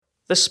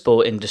The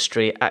Sport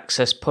Industry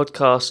Access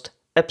Podcast,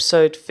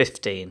 Episode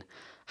 15.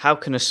 How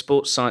can a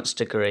sports science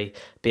degree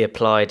be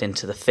applied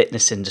into the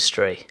fitness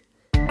industry?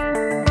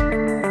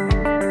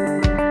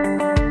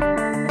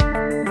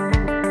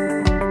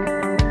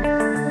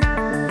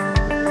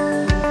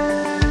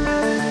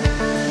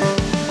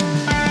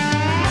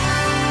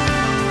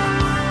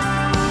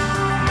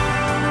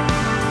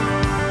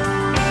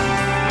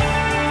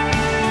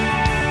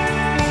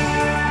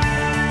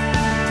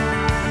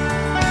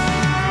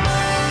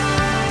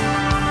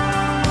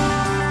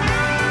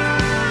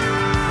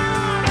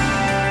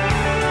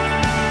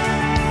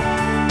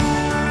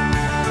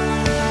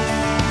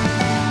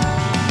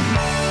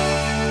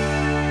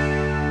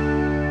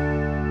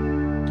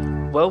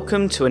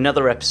 Welcome to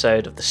another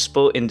episode of the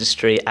Sport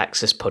Industry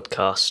Access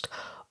Podcast.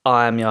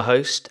 I am your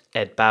host,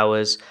 Ed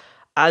Bowers.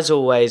 As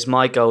always,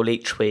 my goal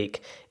each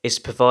week is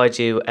to provide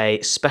you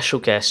a special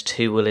guest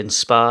who will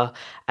inspire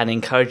and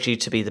encourage you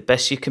to be the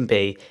best you can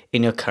be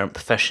in your current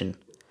profession.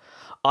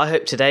 I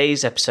hope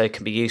today's episode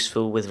can be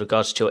useful with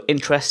regards to your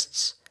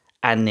interests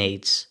and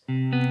needs.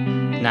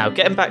 Now,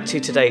 getting back to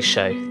today's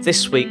show,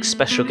 this week's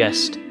special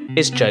guest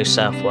is Joe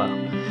Southwell.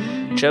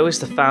 Joe is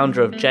the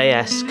founder of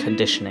JS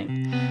Conditioning,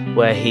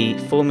 where he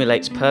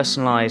formulates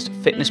personalised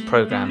fitness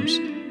programs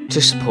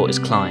to support his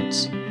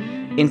clients.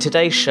 In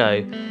today's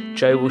show,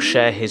 Joe will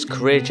share his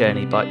career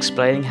journey by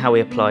explaining how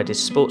he applied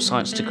his sports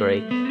science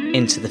degree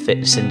into the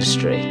fitness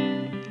industry.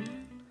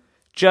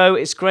 Joe,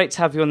 it's great to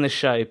have you on the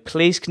show.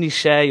 Please, can you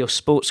share your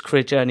sports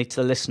career journey to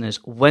the listeners?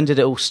 When did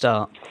it all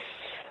start?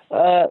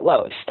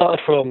 Well, it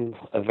started from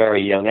a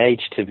very young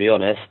age, to be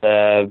honest.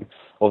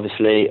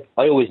 Obviously,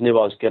 I always knew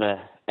I was going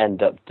to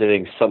end up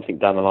doing something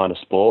down the line of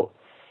sport.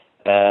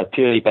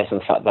 Purely based on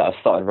the fact that I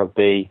started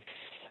rugby,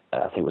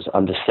 I think it was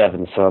under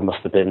 7, so I must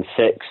have been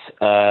 6,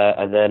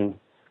 and then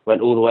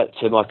went all the way up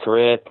to my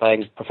career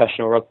playing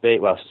professional rugby,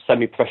 well,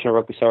 semi-professional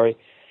rugby,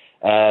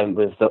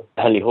 with the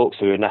Henley Hawks,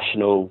 who were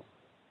national,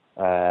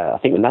 I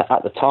think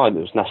at the time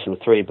it was National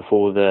 3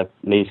 before the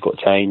leagues got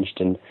changed,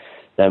 and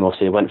then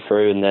obviously went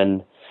through and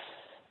then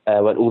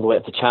went all the way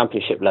up to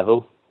championship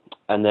level,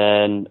 and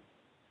then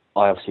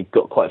I obviously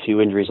got quite a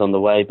few injuries on the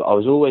way, but I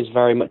was always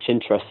very much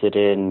interested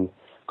in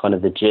kind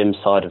of the gym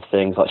side of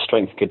things, like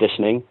strength and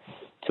conditioning,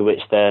 to which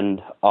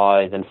then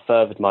I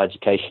furthered my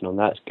education on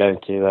that, going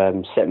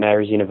to St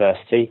Mary's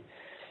University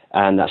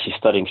and actually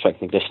studying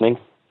strength and conditioning.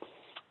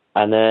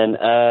 And then,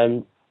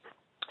 and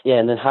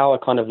then how I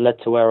kind of led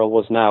to where I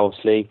was now,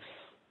 obviously,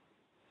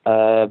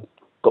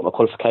 got my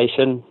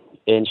qualification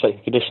in strength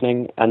and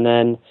conditioning and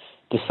then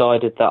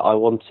decided that I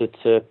wanted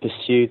to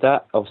pursue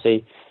that.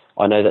 Obviously,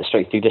 I know that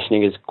strength and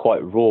conditioning is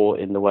quite raw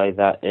in the way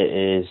that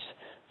it is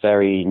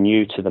very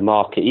new to the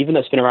market. Even though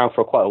it's been around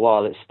for quite a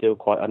while, it's still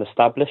quite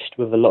unestablished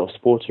with a lot of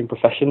sporting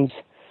professions.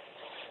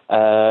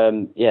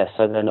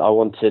 So then I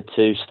wanted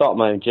to start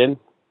my own gym,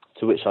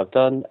 to which I've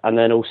done. And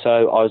then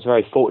also I was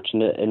very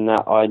fortunate in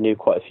that I knew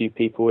quite a few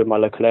people in my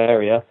local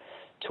area,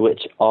 to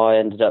which I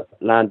ended up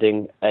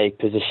landing a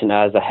position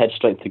as a head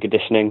strength and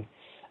conditioning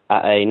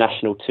at a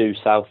National 2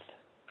 South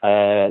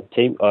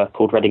team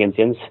called Reading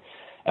Indians.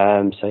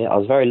 I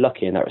was very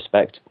lucky in that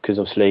respect, because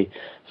obviously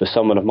for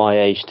someone of my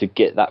age to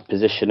get that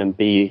position and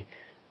be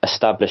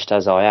established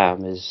as I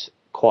am is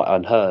quite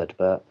unheard,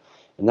 but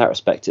in that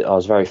respect I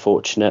was very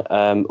fortunate.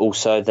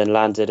 Also then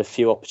landed a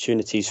few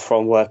opportunities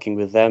from working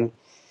with them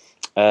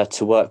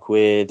to work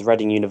with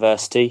Reading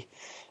University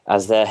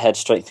as their head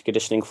strength and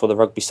conditioning for the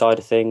rugby side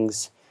of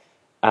things,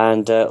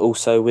 and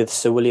also with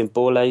Sir William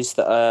Borlase,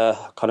 that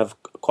are kind of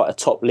quite a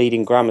top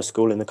leading grammar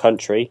school in the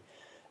country.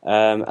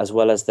 As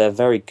well as they're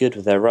very good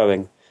with their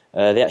rowing.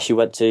 They actually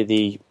went to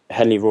the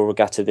Henley Royal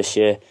Regatta this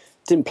year.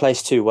 Didn't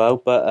place too well,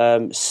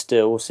 but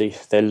still, see,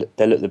 they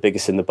look the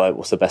biggest in the boat.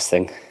 What's the best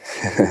thing?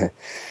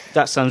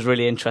 That sounds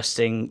really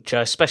interesting,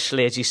 Joe,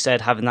 especially as you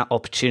said, having that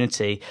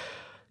opportunity.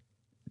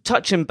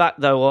 Touching back,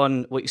 though,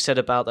 on what you said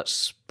about that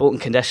sport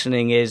and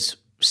conditioning is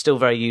still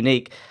very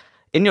unique.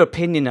 In your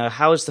opinion, though,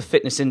 how has the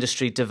fitness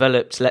industry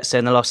developed, let's say,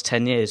 in the last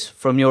 10 years,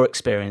 from your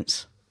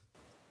experience?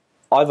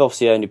 I've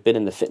obviously only been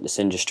in the fitness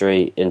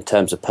industry in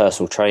terms of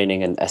personal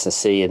training and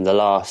S&C in the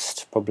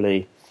last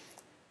probably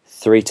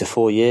 3 to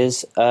 4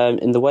 years.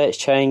 In the way it's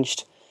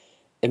changed,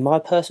 in my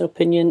personal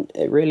opinion,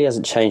 it really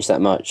hasn't changed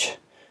that much.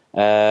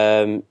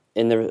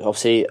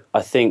 Obviously,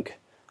 I think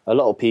a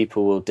lot of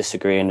people will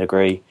disagree and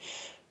agree,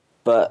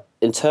 but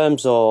in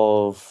terms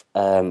of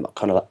kind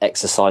of like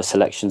exercise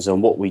selections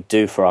and what we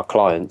do for our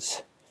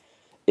clients,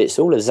 it's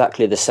all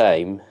exactly the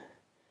same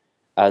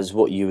as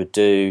what you would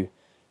do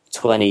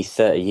 20,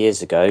 30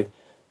 years ago,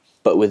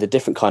 but with a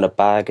different kind of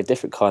bag, a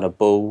different kind of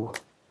ball,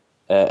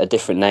 a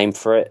different name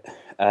for it.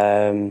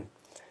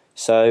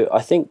 So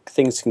I think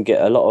things can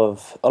get a lot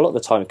of the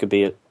time it could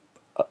be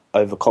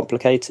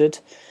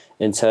overcomplicated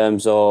in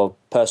terms of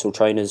personal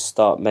trainers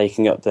start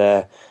making up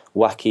their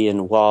wacky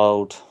and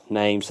wild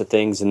names for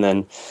things and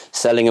then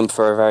selling them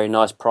for a very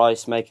nice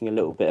price, making a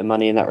little bit of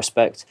money in that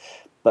respect.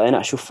 But in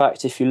actual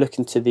fact, if you look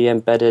into the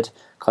embedded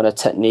kind of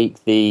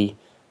technique, the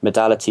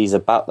modalities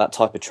about that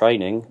type of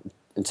training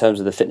in terms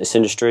of the fitness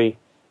industry,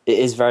 it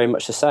is very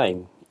much the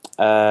same.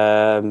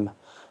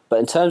 But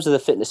in terms of the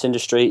fitness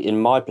industry,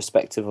 in my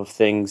perspective of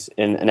things,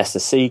 in an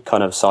SSC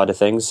kind of side of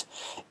things,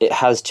 it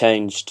has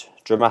changed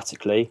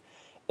dramatically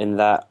in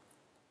that,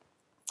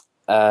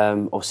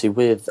 obviously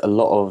with a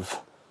lot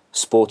of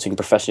sporting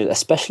professionals,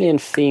 especially in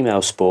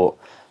female sport,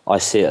 I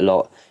see it a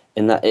lot,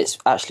 in that it's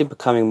actually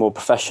becoming more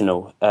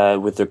professional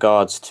with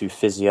regards to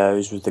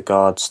physios, with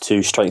regards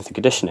to strength and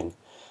conditioning.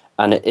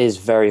 And it is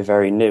very,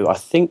 very new. I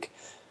think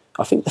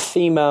the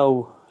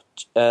female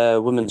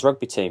women's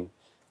rugby team,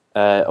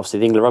 obviously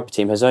the England rugby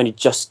team, has only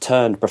just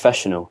turned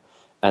professional,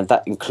 and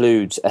that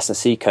includes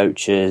S&C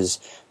coaches,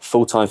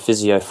 full-time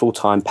physio,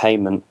 full-time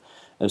payment.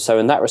 And so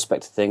in that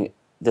respect of thing,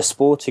 the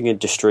sporting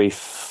industry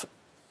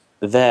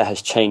there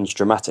has changed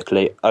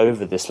dramatically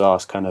over this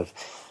last kind of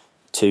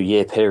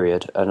 2-year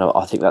period, and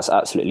I think that's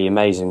absolutely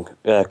amazing,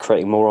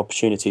 creating more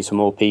opportunities for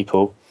more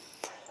people.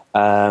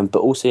 But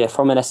also, yeah,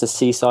 from an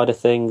S&C side of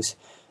things,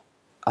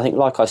 I think,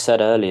 like I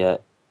said earlier,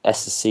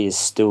 S&C is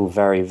still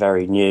very,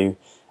 very new,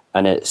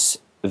 and it's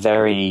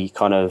very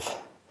kind of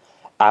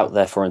out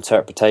there for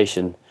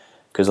interpretation,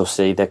 because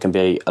obviously there can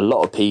be a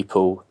lot of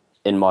people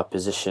in my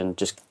position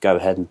just go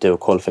ahead and do a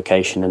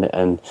qualification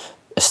and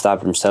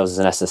establish themselves as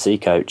an S&C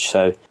coach.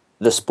 So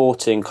the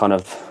sporting kind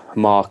of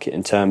market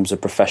in terms of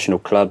professional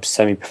clubs,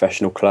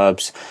 semi-professional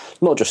clubs,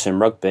 not just in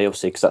rugby,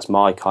 obviously, because that's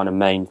my kind of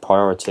main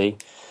priority,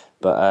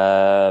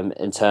 but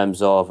in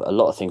terms of a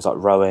lot of things like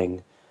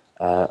rowing,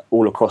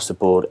 all across the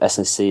board,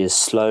 S&C is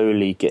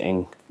slowly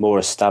getting more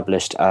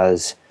established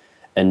as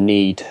a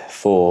need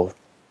for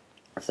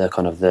the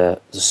kind of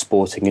the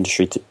sporting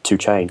industry to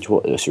change.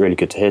 It's really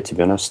good to hear, to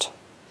be honest.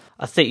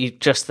 I think you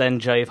just then,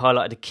 Joe, you've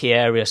highlighted a key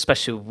area,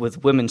 especially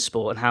with women's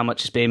sport and how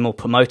much is being more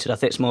promoted. I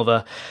think it's more of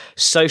a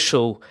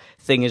social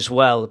thing as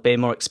well, being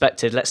more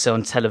expected, let's say,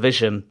 on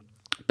television.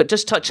 But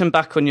just touching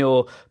back on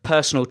your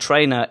personal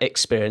trainer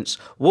experience,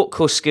 what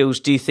core skills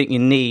do you think you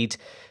need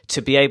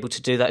to be able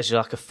to do that as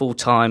like a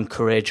full-time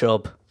career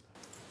job?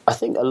 I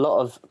think a lot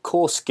of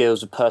core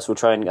skills of personal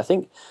training, I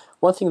think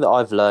one thing that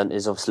I've learned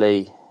is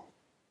obviously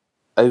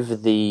over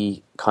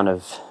the kind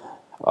of,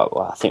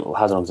 I think,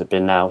 how long has it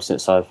been now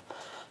since I've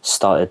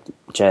started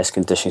JS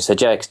Conditioning? So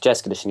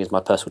JS Conditioning is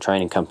my personal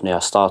training company. I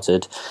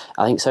think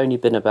it's only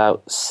been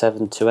about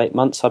 7 to 8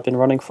 months I've been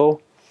running for.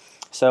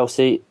 So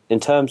obviously, in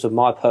terms of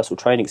my personal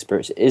training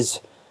experience, it is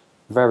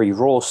very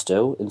raw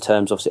still, in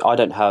terms of, obviously, I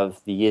don't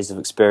have the years of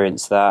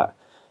experience that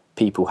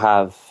people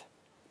have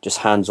just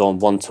hands-on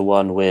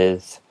one-to-one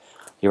with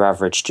your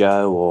average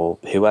Joe or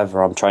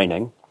whoever I'm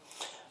training.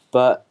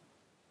 But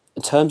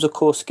in terms of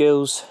core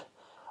skills,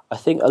 I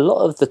think a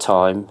lot of the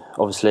time,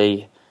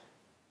 obviously,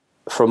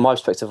 from my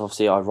perspective,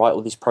 obviously, I write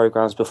all these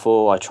programs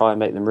before, I try and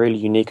make them really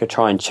unique, I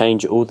try and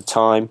change it all the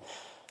time,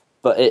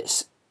 but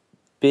it's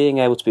being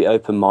able to be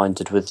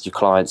open-minded with your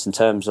clients in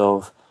terms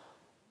of,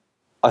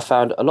 I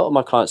found a lot of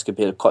my clients could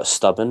be quite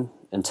stubborn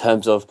in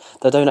terms of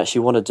they don't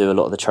actually want to do a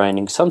lot of the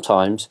training.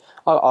 Sometimes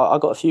I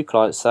got a few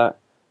clients that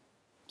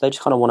they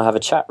just kind of want to have a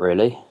chat,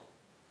 really,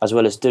 as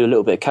well as do a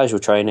little bit of casual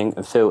training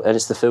and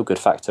it's the feel-good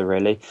factor,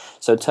 really.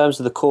 So in terms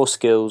of the core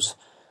skills,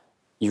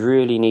 you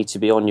really need to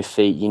be on your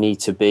feet. You need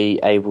to be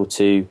able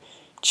to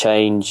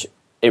change,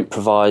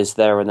 improvise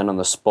there and then on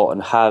the spot,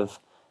 and have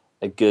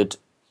a good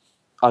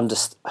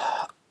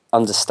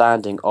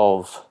understanding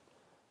of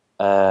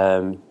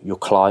your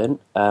client.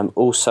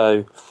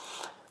 Also,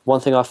 one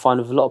thing I find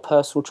with a lot of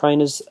personal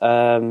trainers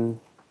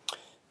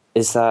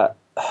is that,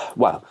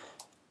 well,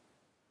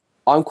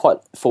 I'm quite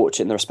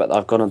fortunate in the respect that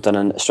I've gone and done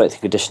a strength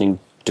and conditioning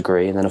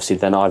degree, and then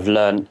obviously I've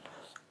learned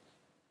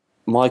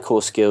my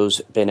core skills,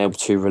 being able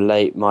to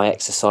relate my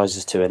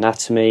exercises to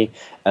anatomy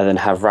and then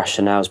have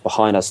rationales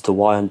behind as to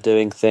why I'm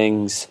doing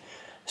things,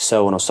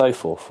 so on and so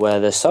forth. Where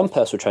there's some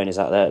personal trainers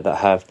out there that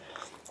have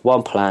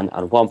one plan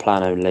and one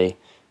plan only,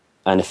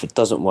 and if it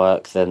doesn't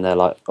work, then they're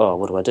like, oh,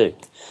 what do I do?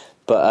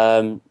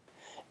 But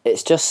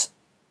it's just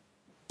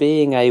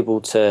being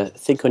able to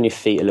think on your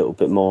feet a little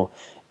bit more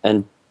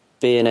and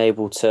being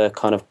able to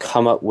kind of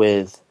come up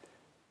with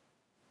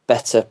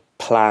better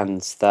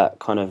plans that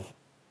kind of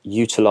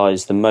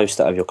utilize the most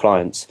out of your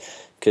clients.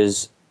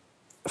 Because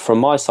from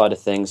my side of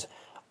things,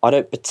 I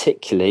don't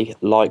particularly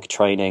like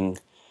training,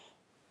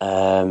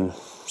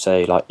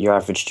 say, like your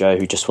average Joe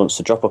who just wants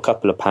to drop a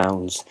couple of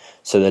pounds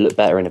so they look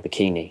better in a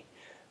bikini.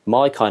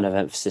 My kind of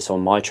emphasis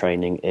on my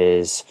training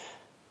is,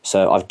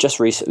 so I've just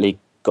recently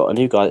got a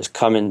new guy that's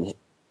coming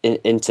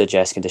into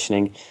JS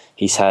Conditioning.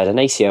 He's had an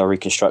ACL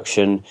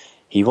reconstruction.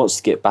 He wants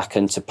to get back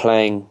into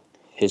playing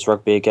his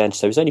rugby again.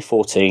 So he's only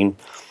 14.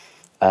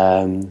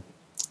 And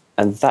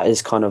that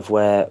is kind of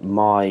where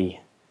my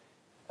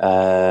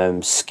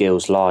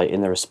skills lie,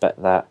 in the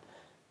respect that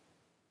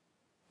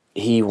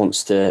he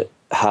wants to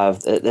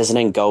have, there's an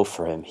end goal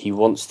for him. He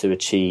wants to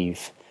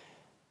achieve,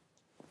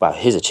 well,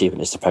 his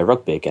achievement is to play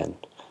rugby again.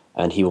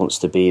 And he wants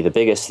to be the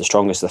biggest, the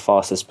strongest, the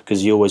fastest,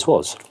 because he always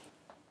was.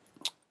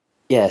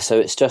 Yeah, so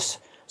it's just,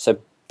 so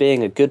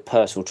being a good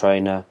personal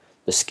trainer,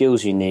 the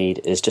skills you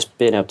need is just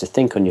being able to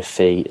think on your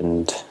feet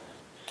and,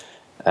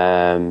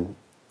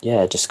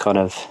 just kind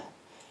of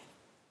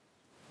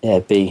yeah,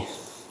 be.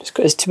 It's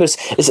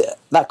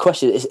that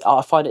question.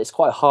 I find it's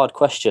quite a hard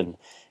question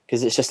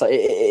because it's just like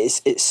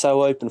it's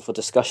so open for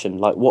discussion.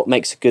 Like, what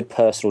makes a good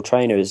personal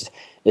trainer is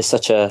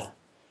such a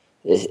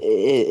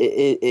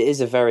it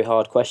is a very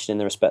hard question in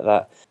the respect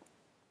that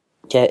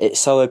it's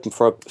so open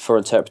for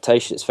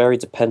interpretation. It's very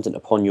dependent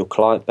upon your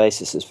client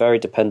basis. It's very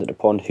dependent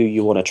upon who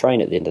you want to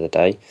train at the end of the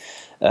day.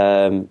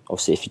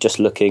 Obviously, if you're just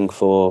looking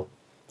for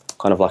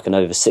kind of like an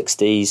over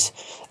 60s,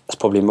 that's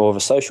probably more of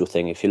a social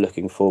thing. If you're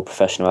looking for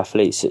professional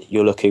athletes,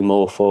 you're looking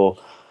more for,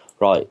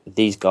 right,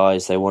 these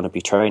guys, they want to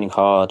be training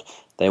hard,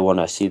 they want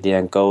to see the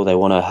end goal, they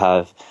want to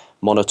have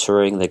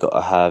monitoring, they got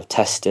to have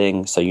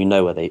testing, so you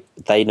know where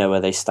they know where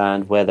they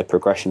stand, where the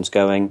progression's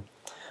going.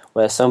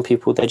 Where some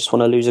people, they just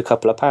want to lose a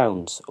couple of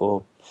pounds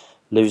or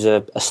lose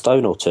a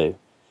stone or two.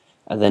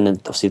 And then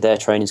obviously their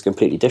training is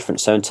completely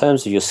different. So in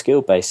terms of your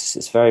skill basis,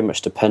 it's very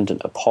much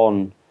dependent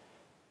upon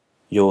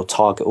your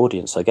target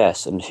audience, I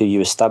guess, and who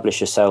you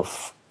establish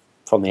yourself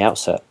from the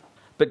outset.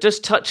 But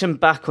just touching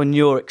back on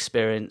your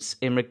experience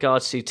in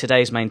regards to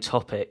today's main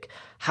topic,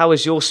 how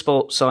has your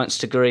sports science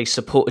degree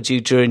supported you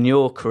during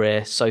your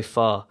career so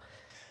far?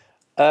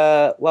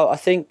 Well, I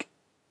think,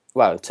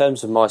 in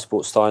terms of my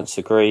sports science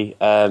degree,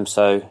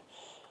 so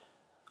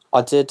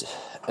I did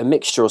a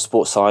mixture of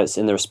sports science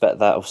in the respect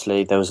that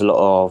obviously there was a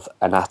lot of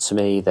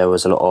anatomy, there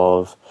was a lot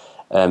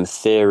of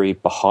theory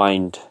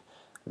behind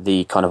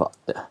the kind of...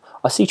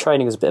 I see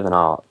training as a bit of an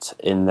art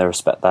in the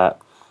respect that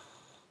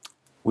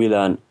I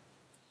learned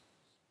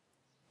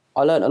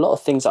a lot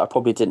of things that I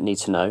probably didn't need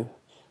to know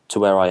to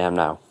where I am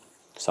now.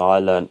 So I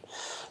learned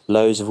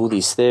loads of all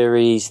these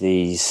theories,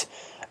 these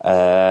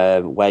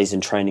ways in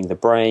training the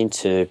brain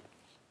to...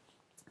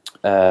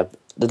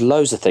 there's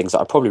loads of things that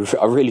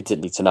I really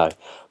didn't need to know.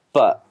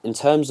 But in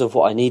terms of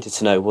what I needed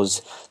to know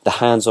was the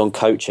hands-on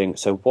coaching.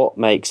 So what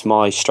makes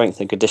my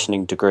strength and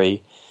conditioning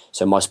degree,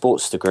 so my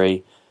sports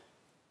degree,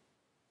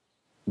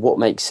 what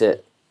makes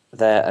it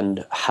there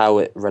and how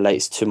it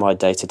relates to my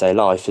day-to-day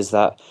life is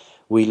that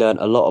we learn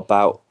a lot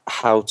about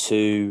how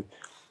to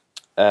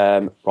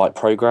write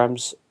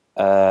programs,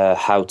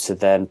 how to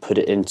then put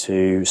it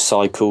into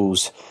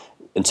cycles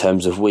in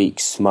terms of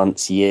weeks,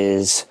 months,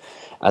 years,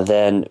 and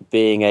then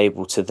being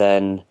able to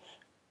then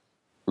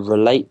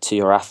relate to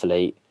your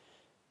athlete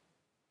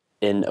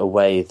in a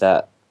way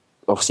that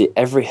obviously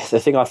the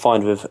thing I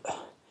find with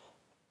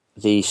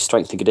the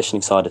strength and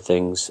conditioning side of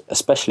things,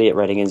 especially at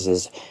Reading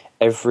is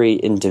every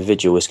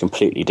individual is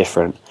completely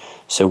different.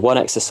 So one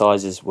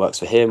exercise works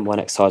for him, one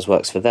exercise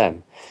works for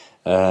them.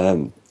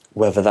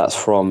 Whether that's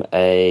from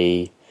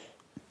an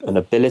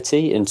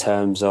ability in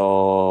terms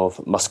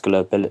of muscular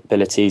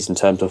abilities, in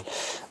terms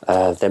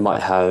of they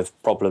might have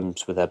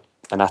problems with their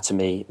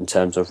anatomy in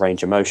terms of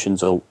range of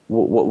motions or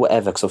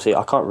whatever, because obviously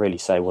I can't really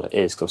say what it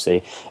is because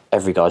obviously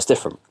every guy's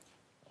different.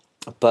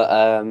 But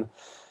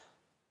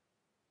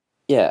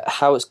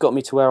how it's got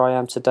me to where I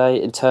am today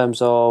in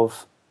terms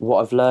of what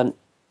I've learned,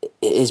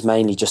 it is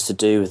mainly just to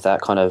do with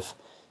that kind of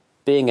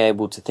being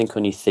able to think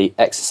on your feet,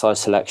 exercise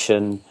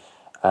selection,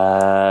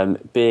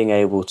 being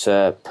able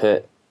to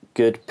put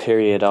good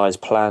periodized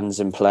plans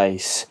in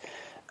place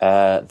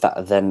that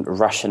are then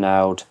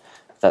rationaled,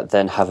 that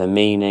then have a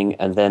meaning,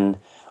 and then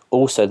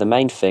also the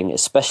main thing,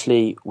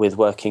 especially with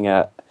working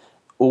at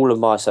all of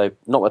my, so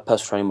not my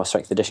personal training, my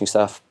strength and conditioning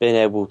stuff, being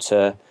able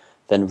to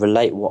then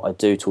relate what I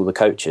do to all the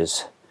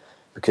coaches,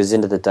 because at the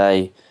end of the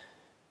day,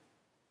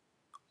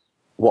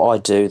 what I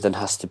do then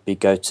has to be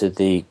goes to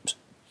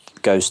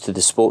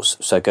the sports,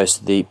 so it goes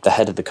to the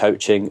head of the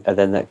coaching, and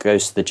then that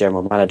goes to the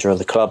general manager of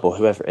the club or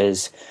whoever it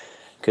is,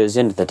 because at the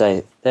end of the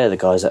day, they're the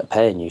guys that are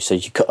paying you, so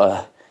you've got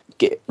to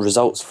get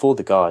results for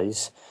the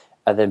guys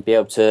and then be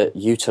able to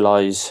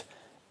utilise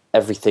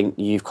everything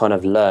you've kind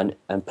of learned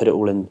and put it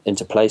all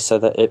into place so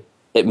that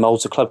it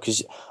moulds the club,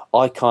 because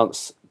I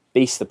can't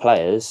beast the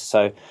players.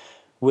 So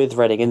with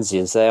Reading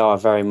Indians, they are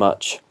very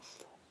much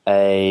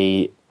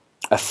a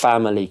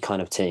family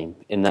kind of team,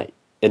 in that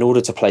in order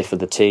to play for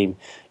the team,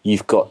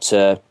 you've got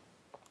to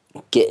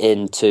get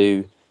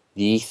into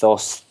the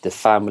ethos, the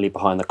family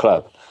behind the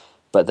club.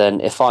 But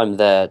then if I'm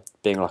there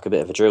being like a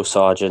bit of a drill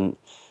sergeant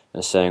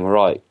and saying,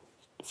 right,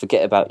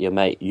 forget about your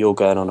mate, you're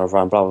going on a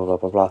run, blah, blah, blah,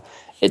 blah, blah,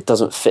 it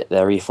doesn't fit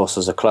their ethos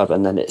as a club.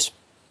 And then it's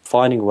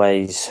finding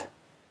ways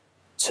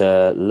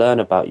to learn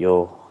about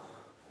your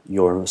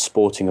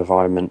sporting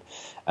environment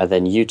and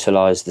then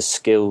utilise the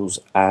skills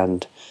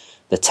and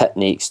the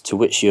techniques to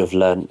which you have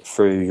learned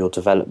through your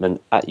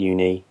development at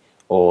uni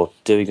or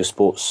doing a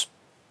sports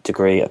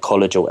degree at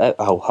college or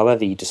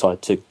however you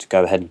decide to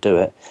go ahead and do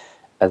it,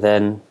 and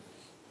then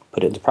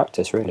put it into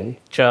practice, really.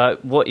 Joe,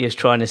 what you're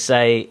trying to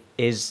say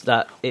is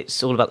that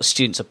it's all about the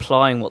students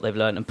applying what they've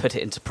learned and put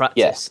it into practice.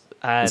 Yes,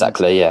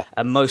 exactly, yeah.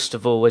 And most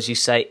of all, as you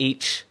say,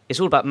 it's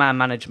all about man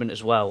management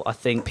as well. I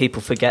think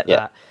people forget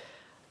that.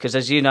 Because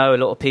as you know, a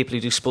lot of people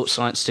who do sports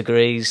science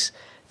degrees,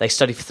 they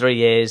study for 3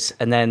 years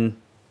and then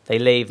they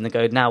leave and they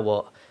go, now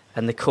what?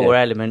 And the core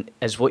element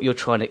is what you're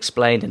trying to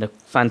explain in a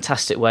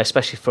fantastic way,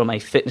 especially from a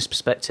fitness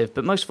perspective,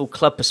 but most of all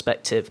club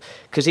perspective,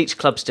 because each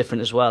club's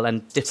different as well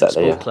and different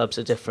sport clubs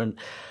are different.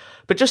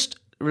 But just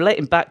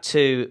relating back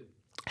to,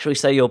 shall we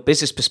say, your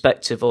business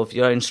perspective of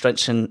your own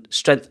strength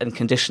and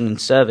conditioning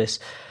service,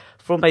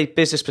 from a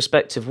business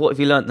perspective, what have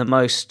you learnt the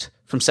most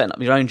from setting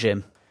up your own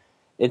gym?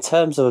 In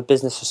terms of a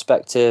business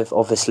perspective,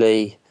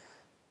 obviously,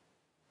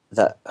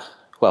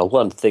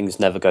 things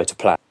never go to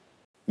plan.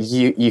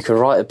 You can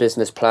write a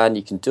business plan,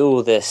 you can do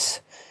all this,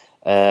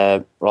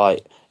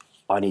 right,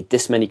 I need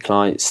this many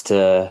clients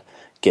to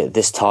get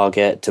this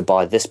target, to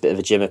buy this bit of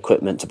a gym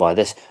equipment, to buy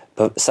this.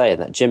 But saying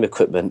that, gym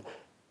equipment,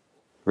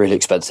 really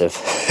expensive.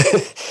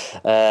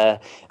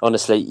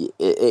 Honestly,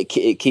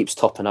 it keeps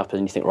topping up,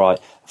 and you think, right,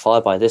 if I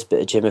buy this bit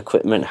of gym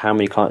equipment, how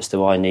many clients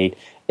do I need?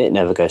 It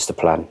never goes to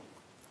plan.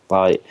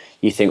 Right,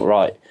 you think,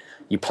 right,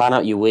 you plan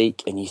out your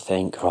week and you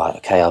think, right,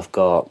 okay, I've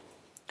got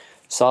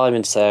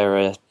Simon,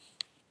 Sarah,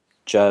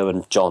 Joe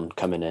and John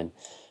coming in.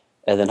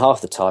 And then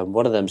half the time,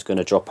 one of them's going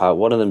to drop out,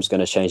 one of them's going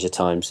to change the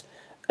times.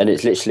 And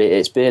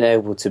it's being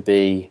able to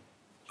be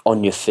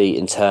on your feet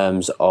in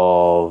terms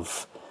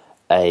of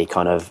a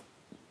kind of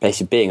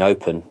basically being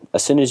open.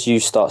 As soon as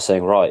you start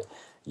saying, right,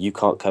 you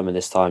can't come in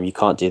this time, you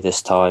can't do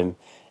this time,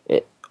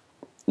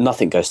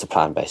 nothing goes to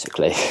plan,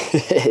 basically.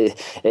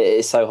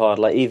 It's so hard.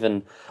 Like,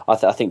 even I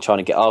think trying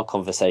to get our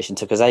conversation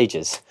took us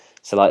ages.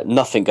 So like,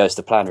 nothing goes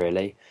to plan,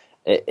 really.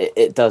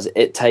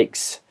 It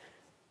takes,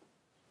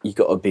 you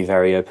got to be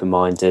very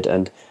open-minded.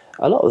 And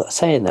a lot of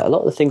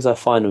the things I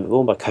find with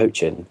all my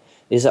coaching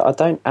is that I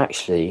don't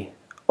actually,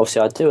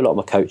 obviously I do a lot of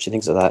my coaching,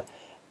 things like that,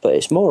 but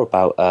it's more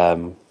about,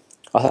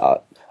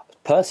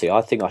 personally,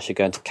 I think I should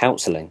go into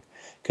counselling.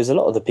 Because a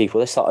lot of the people,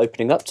 they start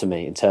opening up to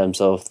me in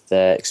terms of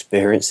their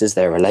experiences,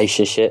 their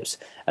relationships.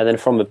 And then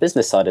from a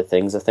business side of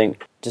things, I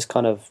think just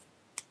kind of,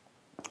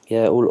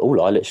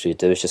 all I literally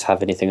do is just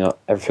have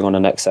everything on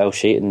an Excel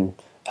sheet and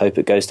hope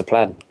it goes to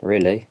plan,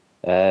 really.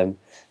 There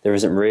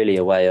isn't really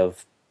a way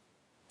of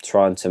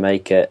trying to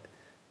make it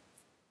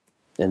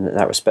in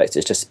that respect.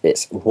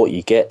 It's what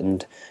you get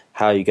and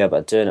how you go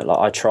about doing it. Like,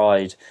 I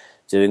tried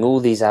doing all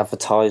these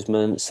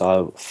advertisements,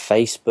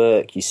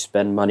 Facebook, you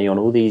spend money on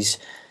all these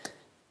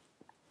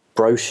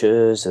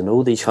brochures and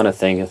all these kind of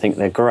things. I think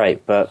they're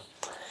great, but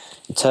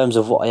in terms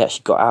of what I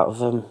actually got out of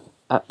them,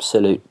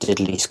 absolute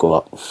diddly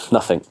squat,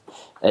 nothing.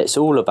 It's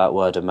all about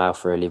word of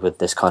mouth, really, with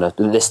this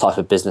type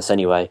of business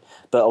anyway.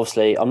 But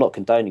obviously I'm not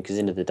condoning, because at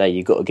the end of the day,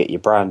 you've got to get your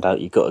brand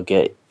out, you've got to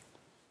get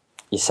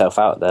yourself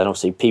out there, and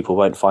obviously people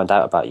won't find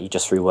out about you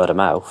just through word of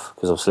mouth,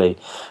 because obviously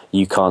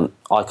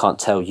I can't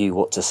tell you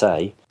what to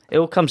say. It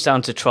all comes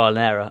down to trial and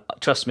error.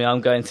 Trust me, I'm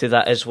going through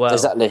that as well.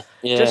 Exactly.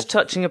 Yeah. Just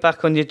touching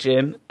back on your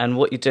gym and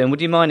what you're doing, would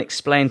you mind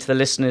explaining to the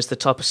listeners the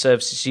type of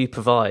services you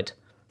provide?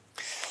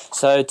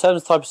 So in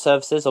terms of type of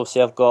services,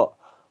 obviously I've got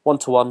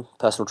one-to-one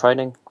personal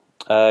training,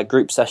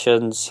 group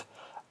sessions,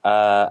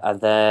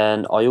 and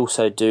then I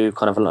also do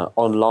kind of an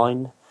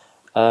online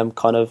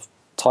kind of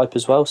type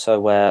as well. So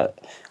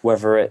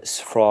whether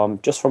it's from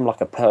like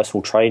a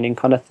personal training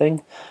kind of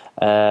thing,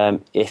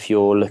 if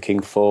you're looking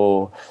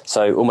for,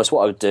 so almost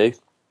what I would do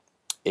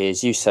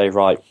is you say,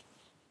 right,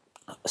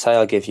 say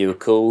I give you a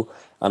call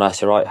and I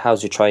say, right,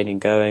 how's your training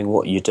going?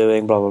 What are you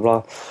doing? Blah, blah,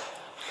 blah.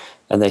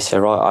 And they say,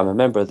 right, I'm a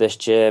member of this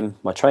gym,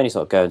 my training's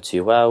not going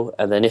too well.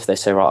 And then if they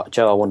say, right,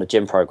 Joe, I want a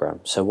gym program.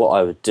 So what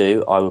I would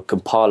do, I would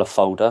compile a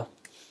folder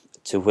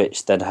to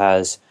which then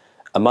has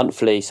a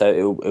monthly, so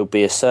it'll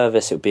be a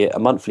service, it'll be a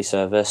monthly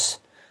service.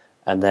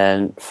 And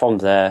then from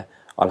there,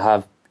 I'll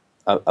have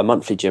a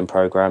monthly gym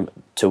program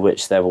to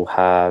which they will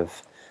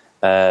have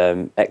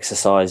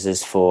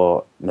exercises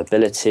for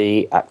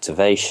mobility,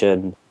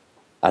 activation,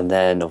 and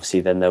then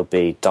obviously there'll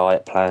be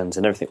diet plans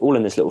and everything, all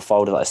in this little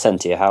folder that I send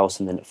to your house,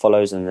 and then it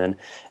follows. And then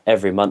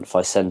every month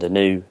I send a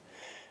new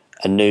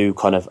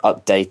kind of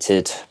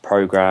updated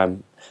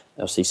program,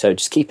 obviously. So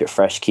just keep it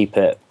fresh, keep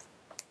it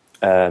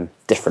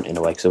different in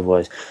a way, because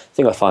otherwise, the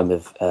thing I find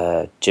with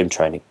gym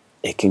training,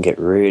 it can get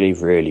really,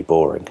 really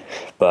boring.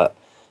 But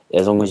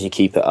as long as you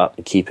keep it up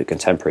and keep it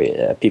contemporary,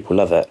 people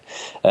love it.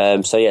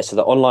 So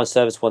the online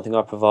service, one thing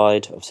I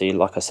provide, obviously,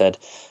 like I said,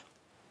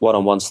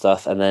 one-on-one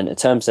stuff. And then in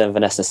terms of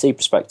an S&C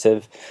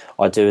perspective,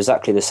 I do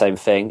exactly the same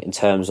thing in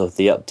terms of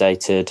the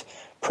updated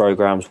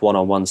programs,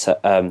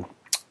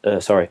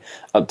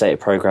 updated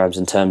programs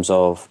in terms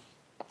of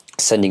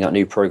sending out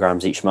new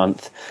programs each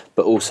month.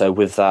 But also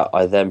with that,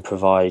 I then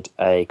provide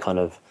a kind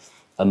of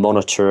a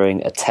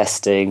monitoring, a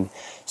testing,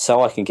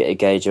 so I can get a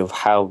gauge of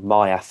how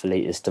my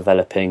athlete is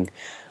developing,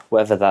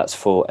 whether that's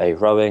for a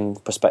rowing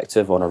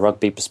perspective or on a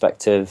rugby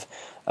perspective,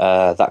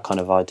 that kind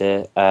of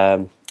idea.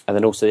 And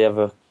then also the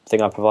other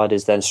thing I provide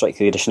is then strength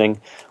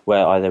conditioning,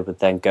 where I would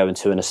then go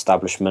into an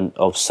establishment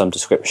of some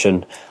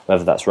description,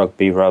 whether that's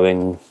rugby,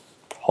 rowing,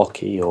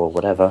 hockey or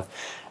whatever.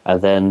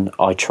 And then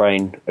I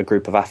train a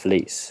group of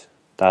athletes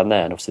down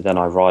there. And obviously then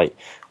I write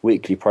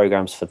weekly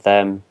programs for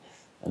them,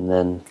 and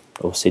then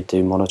obviously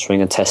do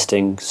monitoring and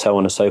testing, so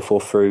on and so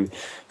forth through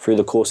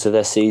the course of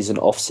their season,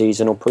 off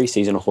season or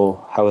pre-season,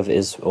 or however it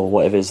is, or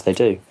whatever it is they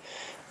do.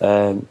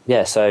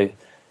 So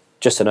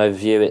just an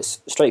overview,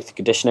 it's strength and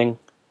conditioning,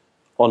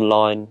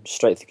 online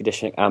strength and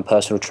conditioning and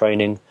personal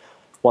training,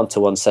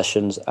 one-to-one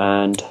sessions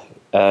and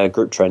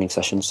group training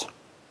sessions.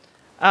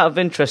 Out of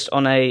interest,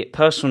 on a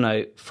personal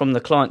note, from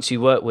the clients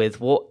you work with,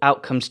 what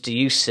outcomes do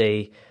you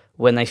see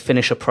when they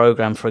finish a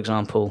program, for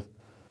example?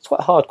 It's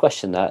quite a hard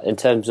question, that, in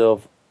terms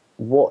of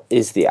what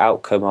is the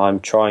outcome I'm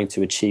trying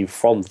to achieve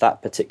from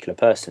that particular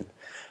person,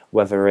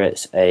 whether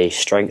it's a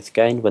strength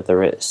gain,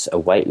 whether it's a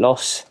weight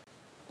loss,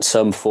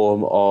 some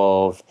form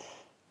of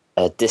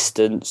a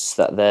distance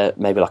that they're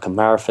maybe like a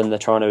marathon they're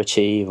trying to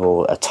achieve,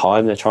 or a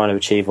time they're trying to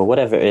achieve, or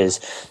whatever it is.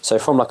 So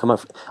from like a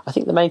month, I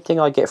think the main thing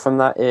I get from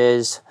that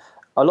is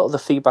a lot of the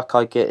feedback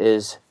I get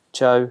is,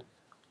 Joe,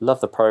 love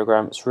the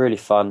program, it's really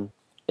fun,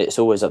 it's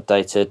always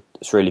updated,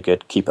 it's really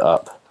good, keep it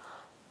up.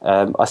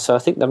 So I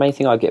think the main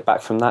thing I get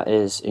back from that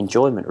is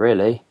enjoyment,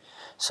 really.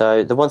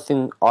 So the one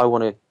thing I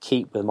want to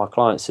keep with my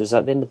clients is,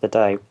 at the end of the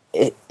day,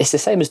 it's the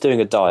same as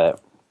doing a diet.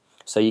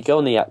 So you go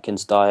on the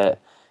Atkins diet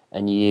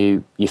and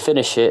you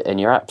finish it and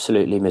you're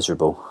absolutely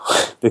miserable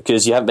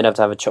because you haven't been able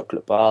to have a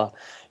chocolate bar,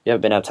 you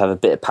haven't been able to have a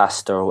bit of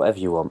pasta or whatever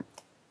you want.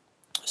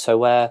 So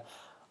where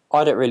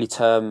I don't really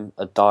term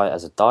a diet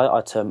as a diet,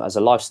 I term it as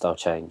a lifestyle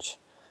change.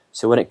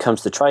 So when it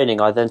comes to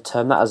training, I then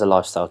term that as a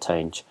lifestyle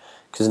change.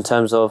 Because in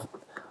terms of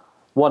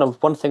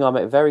one thing I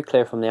make very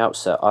clear from the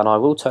outset, and I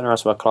will turn around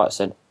to my clients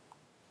saying,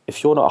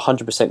 if you're not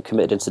 100%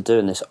 committed into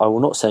doing this, I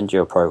will not send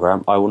you a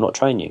program, I will not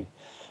train you.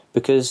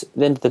 Because at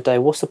the end of the day,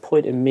 what's the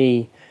point in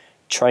me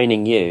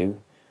training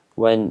you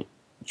when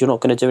you're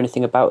not going to do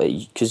anything about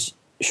it? Because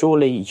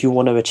surely you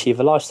want to achieve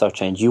a lifestyle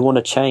change. You want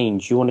to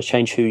change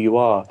who you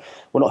are.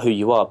 Well, not who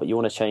you are, but you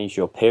want to change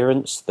your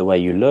appearance, the way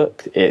you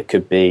look. It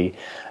could be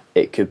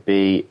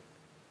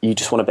you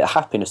just want a bit of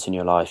happiness in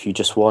your life. You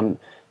just want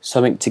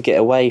something to get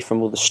away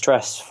from all the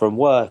stress from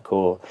work,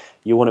 or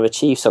you want to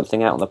achieve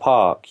something out in the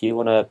park. You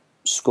want to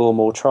score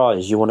more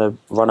tries. You want to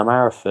run a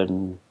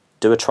marathon,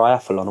 do a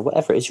triathlon, or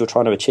whatever it is you're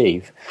trying to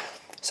achieve.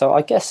 So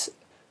I guess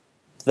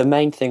the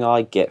main thing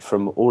I get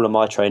from all of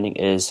my training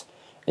is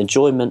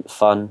enjoyment,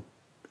 fun,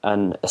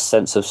 and a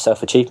sense of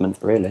self-achievement,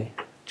 really.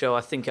 Joe,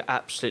 I think you're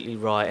absolutely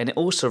right. And it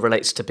also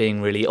relates to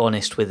being really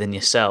honest within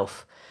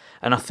yourself.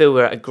 And I feel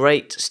we're at a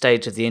great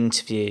stage of the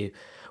interview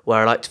where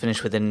I like to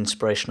finish with an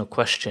inspirational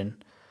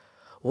question.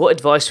 What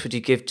advice would you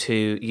give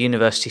to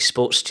university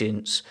sports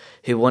students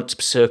who want to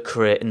pursue a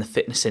career in the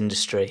fitness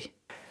industry?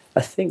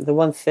 I think the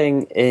one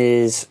thing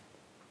is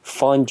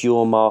find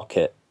your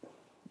market.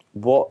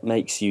 What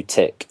makes you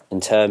tick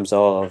in terms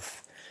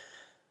of...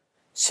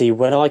 See,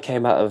 when I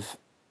came out of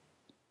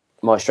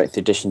my strength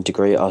and conditioning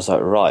degree, I was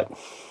like, right,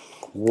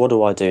 what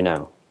do I do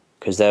now?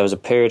 Because there was a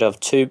period of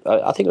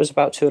I think it was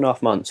about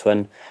 2.5 months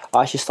when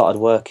I actually started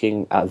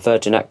working at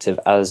Virgin Active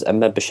as a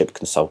membership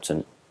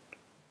consultant.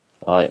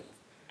 Right.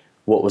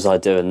 What was I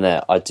doing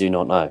there? I do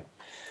not know.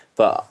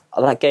 But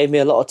that gave me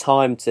a lot of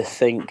time to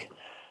think,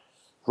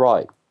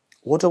 right,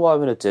 what do I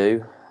want to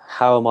do?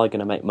 How am I going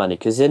to make money?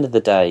 Because at the end of the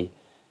day,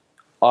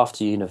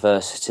 after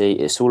university,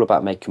 it's all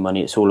about making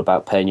money. It's all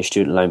about paying your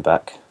student loan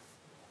back.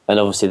 And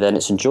obviously then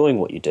it's enjoying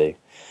what you do.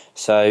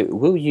 So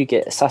will you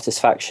get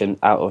satisfaction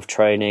out of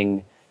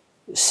training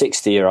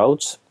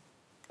 60-year-olds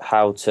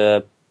how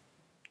to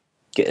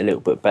get a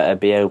little bit better,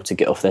 be able to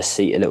get off their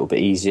seat a little bit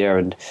easier,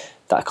 and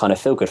that kind of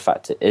feel-good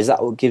factor? Is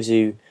that what gives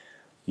you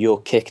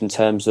your kick in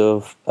terms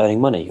of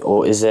earning money?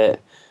 Or is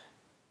it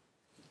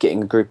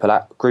getting a group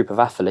of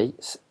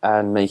athletes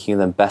and making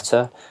them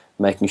better,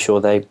 making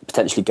sure they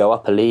potentially go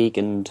up a league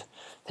and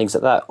things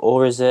like that?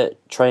 Or is it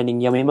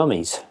training yummy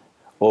mummies?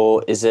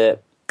 Or is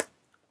it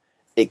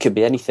could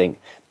be anything.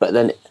 But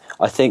then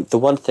I think the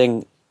one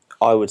thing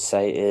I would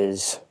say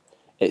is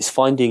it's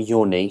finding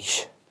your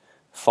niche,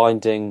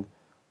 finding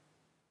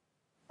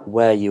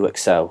where you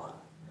excel.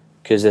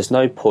 Because there's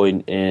no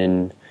point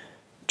in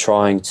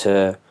trying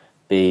to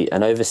be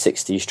an over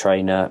 60s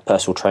trainer,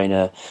 personal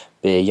trainer,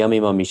 be a yummy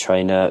mummy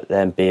trainer,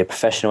 then be a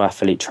professional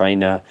athlete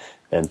trainer,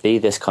 then be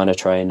this kind of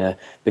trainer.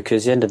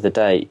 Because at the end of the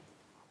day,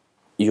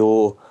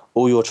 all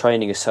your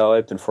training is so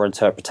open for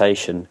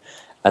interpretation,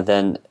 and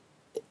then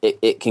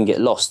it can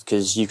get lost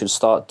because you can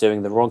start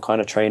doing the wrong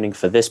kind of training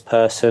for this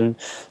person,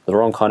 the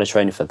wrong kind of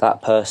training for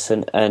that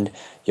person, and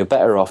you're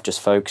better off just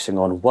focusing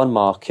on one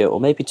market or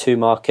maybe 2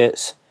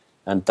 markets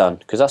and done.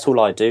 Because that's all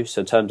I do.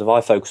 So in terms of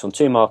I focus on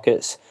 2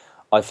 markets,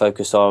 I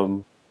focus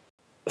on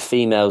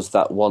females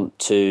that want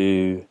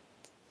to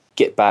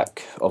get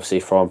back, obviously,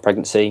 from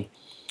pregnancy.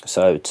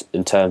 So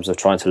in terms of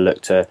trying to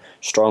look to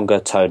stronger,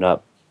 tone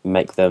up,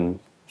 make them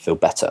feel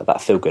better,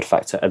 that feel-good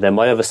factor. And then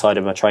my other side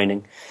of my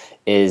training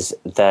is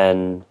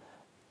then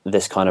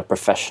this kind of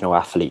professional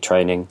athlete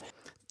training.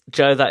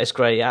 Joe, that is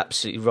great. You're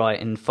absolutely right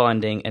in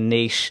finding a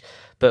niche,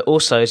 but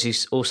also, as you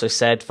also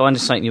said,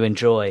 finding something you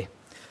enjoy.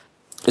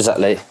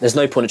 Exactly. There's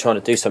no point in trying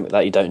to do something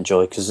that you don't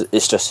enjoy, because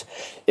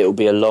it will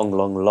be a long,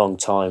 long, long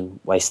time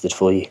wasted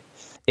for you.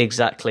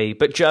 Exactly.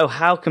 But Joe,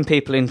 how can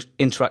people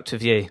interact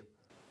with you?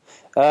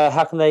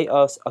 How can they?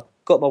 I've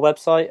got my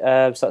website,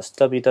 so that's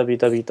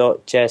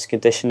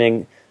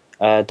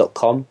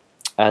www.jsconditioning.com.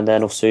 And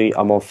then also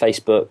I'm on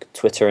Facebook,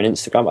 Twitter and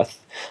Instagram. My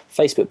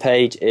Facebook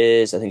page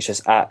is, I think it's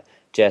just at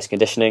JS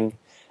Conditioning.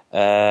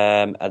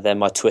 And then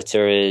my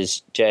Twitter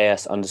is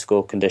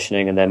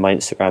JS_conditioning, and then my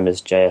Instagram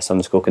is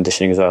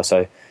JS_conditioning as well.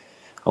 So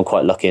I'm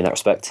quite lucky in that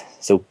respect.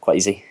 It's all quite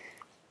easy.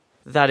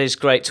 That is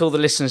great. To all the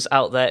listeners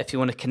out there, if you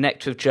want to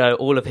connect with Joe,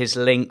 all of his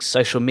links,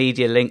 social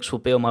media links will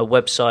be on my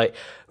website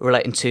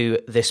relating to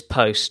this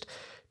post.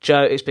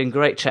 Joe, it's been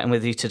great chatting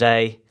with you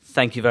today.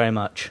 Thank you very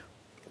much.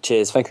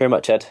 Cheers. Thank you very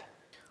much, Ed.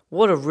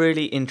 What a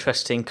really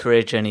interesting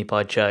career journey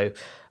by Joe,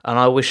 and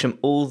I wish him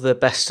all the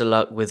best of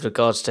luck with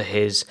regards to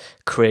his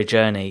career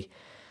journey.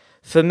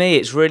 For me,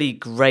 it's really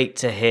great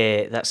to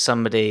hear that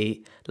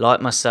somebody like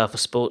myself, a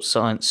sports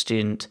science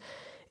student,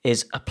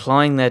 is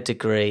applying their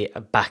degree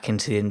back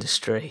into the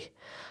industry.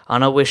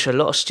 And I wish a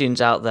lot of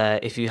students out there,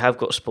 if you have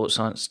got a sports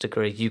science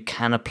degree, you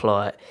can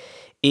apply it,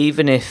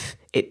 even if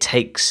it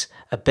takes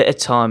a bit of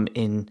time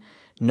in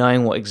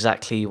knowing what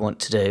exactly you want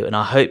to do. And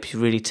I hope you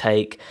really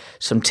take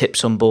some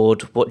tips on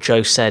board, what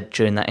Joe said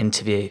during that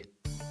interview.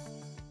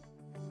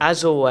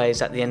 As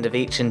always, at the end of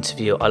each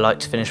interview, I like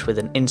to finish with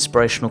an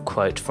inspirational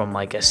quote from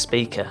my guest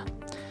speaker.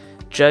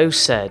 Joe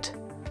said,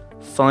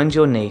 "Find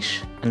your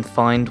niche and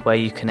find where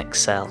you can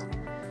excel."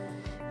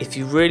 If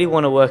you really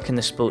want to work in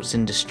the sports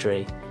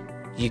industry,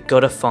 you've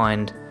got to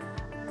find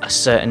a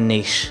certain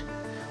niche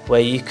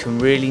where you can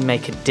really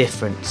make a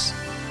difference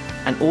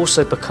and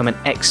also become an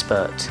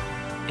expert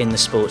in the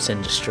sports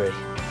industry.